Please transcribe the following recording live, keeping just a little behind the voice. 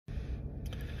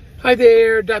Hi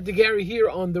there, Dr. Gary here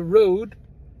on the road.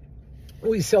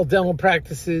 We sell dental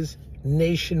practices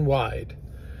nationwide.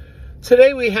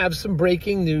 Today we have some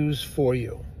breaking news for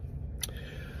you.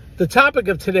 The topic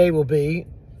of today will be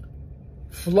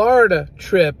Florida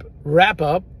trip wrap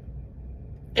up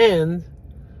and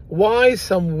why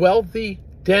some wealthy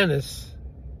dentists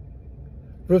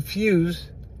refuse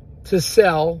to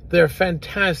sell their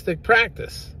fantastic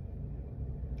practice.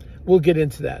 We'll get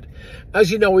into that.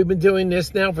 As you know, we've been doing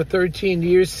this now for 13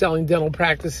 years, selling dental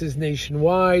practices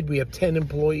nationwide. We have 10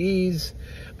 employees.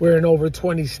 We're in over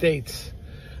 20 states.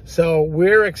 So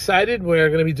we're excited. We're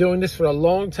going to be doing this for a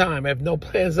long time. I have no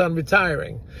plans on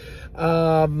retiring.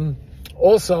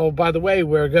 Also, by the way,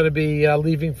 we're going to be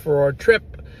leaving for our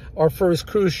trip, our first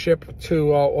cruise ship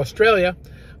to Australia.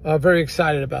 Very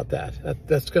excited about that.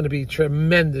 That's going to be a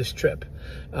tremendous trip.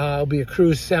 It'll be a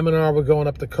cruise seminar. We're going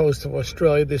up the coast of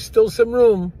Australia. There's still some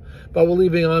room, but we're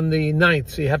leaving on the 9th,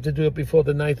 so you have to do it before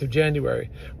the 9th of January,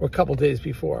 or a couple days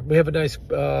before. We have a nice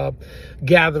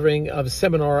gathering of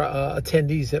seminar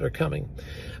attendees that are coming.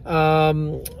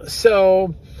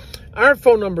 So our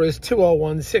phone number is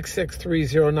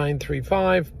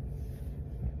 201-663-0935.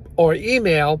 Our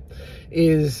email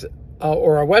is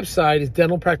or our website is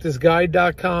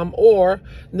dentalpracticeguide.com or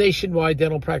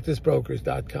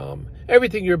nationwidedentalpracticebrokers.com.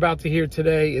 Everything you're about to hear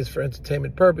today is for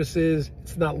entertainment purposes.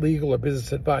 It's not legal or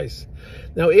business advice.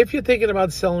 Now, if you're thinking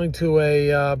about selling to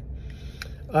a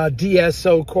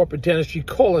DSO corporate dentistry,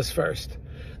 call us first.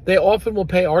 They often will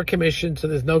pay our commission, so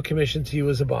there's no commission to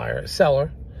you as a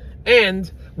seller.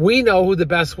 And we know who the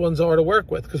best ones are to work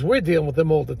with because we're dealing with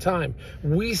them all the time.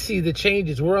 We see the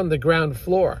changes. We're on the ground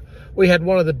floor. We had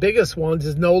one of the biggest ones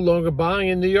is no longer buying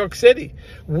in New York City.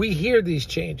 We hear these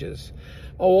changes.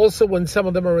 Also, when some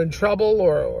of them are in trouble,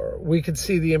 or we can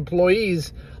see the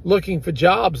employees looking for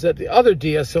jobs at the other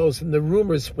DSOs, and the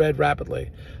rumors spread rapidly.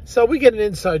 So we get an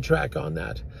inside track on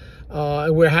that.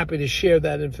 And we're happy to share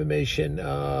that information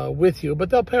with you. But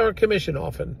they'll pay our commission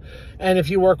often. And if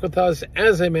you work with us,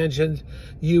 as I mentioned,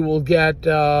 you will get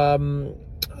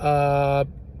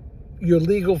your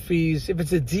legal fees. If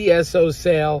it's a DSO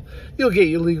sale, you'll get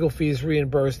your legal fees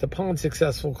reimbursed upon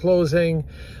successful closing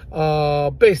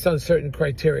based on certain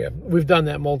criteria. We've done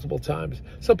that multiple times.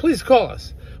 So please call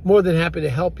us. More than happy to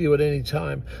help you at any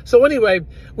time. So anyway,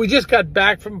 we just got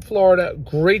back from Florida.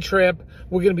 Great trip.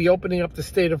 We're going to be opening up the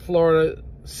state of Florida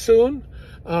soon.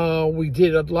 We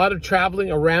did a lot of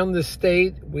traveling around the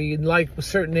state. We like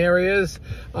certain areas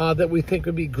that we think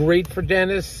would be great for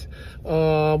dentists.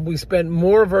 We spent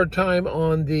more of our time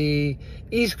on the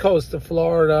east coast of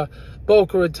Florida,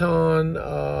 Boca Raton,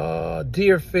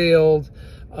 Deerfield,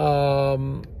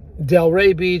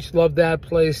 Delray Beach. Loved that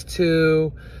place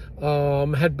too.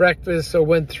 Had breakfast or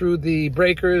went through the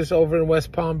breakers over in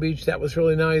West Palm Beach. That was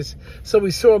really nice. So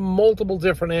we saw multiple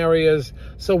different areas.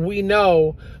 So we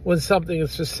know when something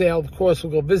is for sale. Of course,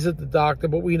 we'll go visit the doctor,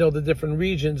 but we know the different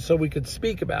regions so we could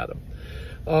speak about them.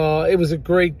 It was a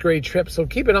great, great trip. So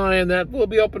keep an eye on that. We'll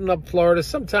be opening up Florida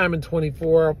sometime in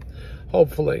 24,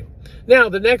 hopefully. Now,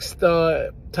 the next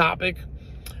topic,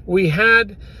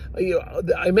 I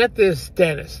met this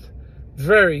dentist.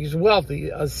 He's wealthy,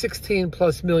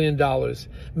 $16+ million,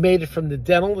 made it from the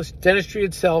dentistry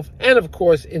itself, and of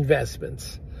course,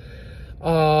 investments.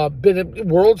 Been a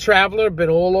world traveler, been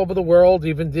all over the world,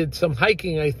 even did some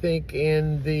hiking, I think,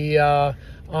 in the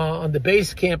on the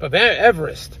base camp of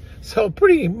Everest. So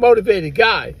pretty motivated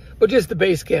guy, but just the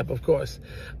base camp, of course.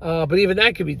 But even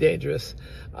that could be dangerous.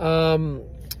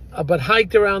 But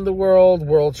hiked around the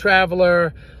world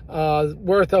traveler,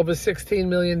 worth over $16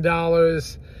 million.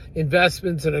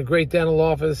 Investments in a great dental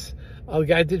office. The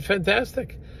guy did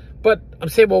fantastic. But I'm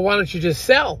saying, well, why don't you just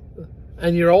sell?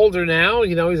 And you're older now,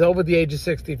 he's over the age of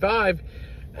 65.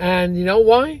 And you know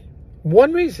why?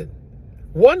 One reason,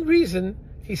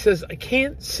 he says, I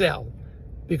can't sell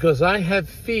because I have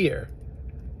fear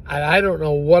and I don't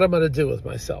know what I'm going to do with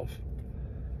myself.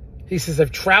 He says,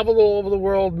 I've traveled all over the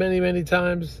world many, many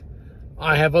times.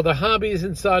 I have other hobbies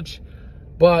and such,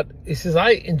 but he says, I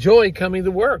enjoy coming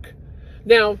to work.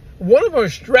 Now, one of our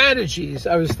strategies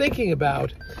I was thinking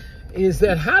about is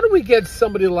that how do we get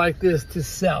somebody like this to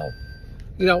sell?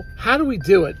 How do we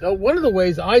do it? One of the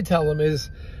ways I tell them is,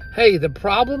 hey, the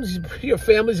problems your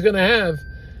family's going to have,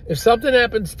 if something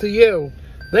happens to you,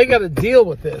 they got to deal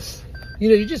with this.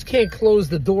 You just can't close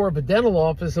the door of a dental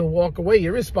office and walk away.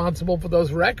 You're responsible for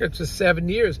those records for 7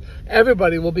 years.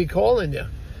 Everybody will be calling you.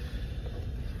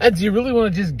 And do you really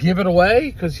want to just give it away?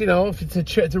 Because, if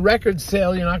it's a record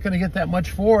sale, you're not going to get that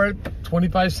much for it.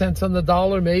 25 cents on the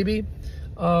dollar, maybe.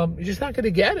 You're just not going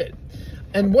to get it.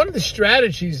 And one of the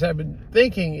strategies I've been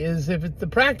thinking is if the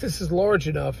practice is large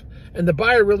enough and the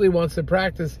buyer really wants to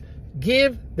practice,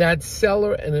 give that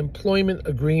seller an employment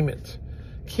agreement.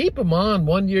 Keep them on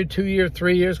 1 year, 2 year,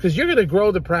 3 years, because you're going to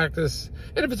grow the practice.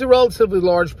 And if it's a relatively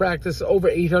large practice, over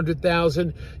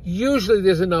 800,000, usually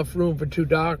there's enough room for 2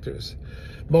 doctors.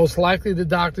 Most likely the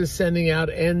doctor's sending out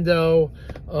endo,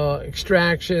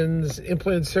 extractions,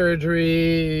 implant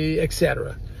surgery,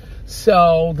 etc.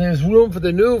 So there's room for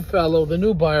the new fellow, the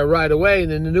new buyer right away,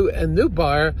 and then the new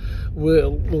buyer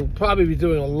will probably be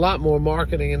doing a lot more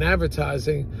marketing and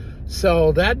advertising.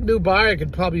 So that new buyer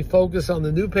could probably focus on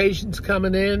the new patients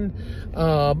coming in,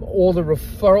 all the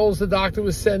referrals the doctor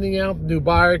was sending out. The new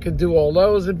buyer can do all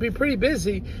those and be pretty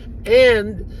busy.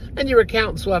 And your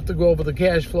accountants will have to go over the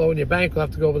cash flow, and your bank will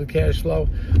have to go over the cash flow.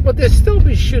 But there still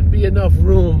should be enough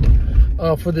room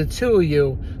for the two of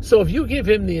you. So if you give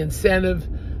him the incentive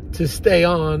to stay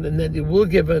on, and then you will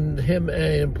give him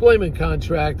an employment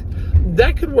contract,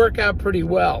 that could work out pretty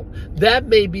well. That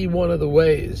may be one of the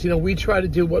ways. We try to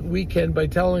do what we can by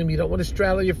telling him you don't want to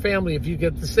straddle your family if you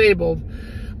get disabled,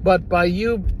 but by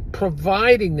you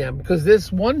providing them, because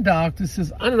this one doctor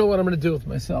says, I don't know what I'm going to do with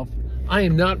myself. I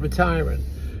am not retiring.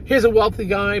 Here's a wealthy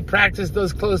guy, practice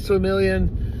does close to $1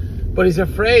 million, but he's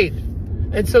afraid.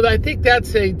 And so I think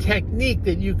that's a technique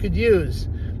that you could use.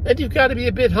 And you've got to be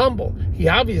a bit humble. He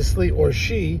obviously, or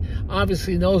she,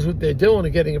 obviously knows what they're doing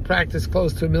and getting a practice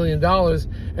close to $1 million,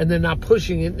 and they're not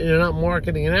pushing it, and they're not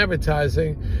marketing and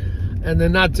advertising, and they're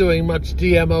not doing much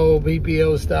DMO,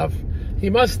 BPO stuff. He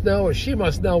must know, or she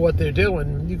must know what they're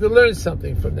doing. You could learn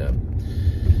something from them.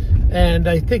 And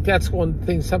I think that's one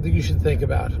thing, something you should think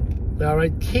about. All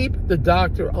right, keep the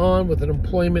doctor on with an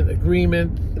employment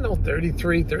agreement,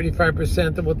 33,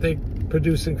 35% of what they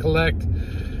produce and collect.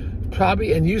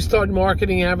 Probably, and you start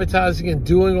marketing, advertising, and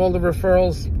doing all the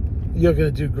referrals, you're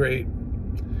going to do great.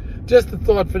 Just a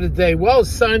thought for the day. Well,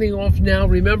 signing off now.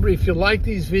 Remember, if you like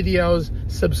these videos,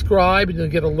 subscribe and you'll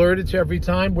get alerted to every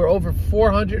time. We're over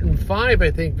 405,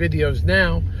 I think, videos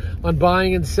now on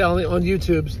buying and selling, on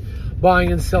YouTube's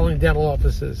buying and selling dental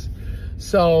offices.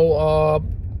 So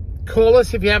call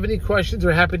us if you have any questions.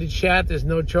 We're happy to chat. There's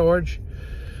no charge.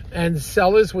 And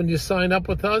sellers, when you sign up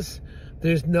with us,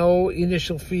 there's no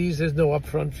initial fees. There's no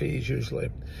upfront fees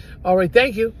usually. All right.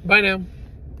 Thank you. Bye now.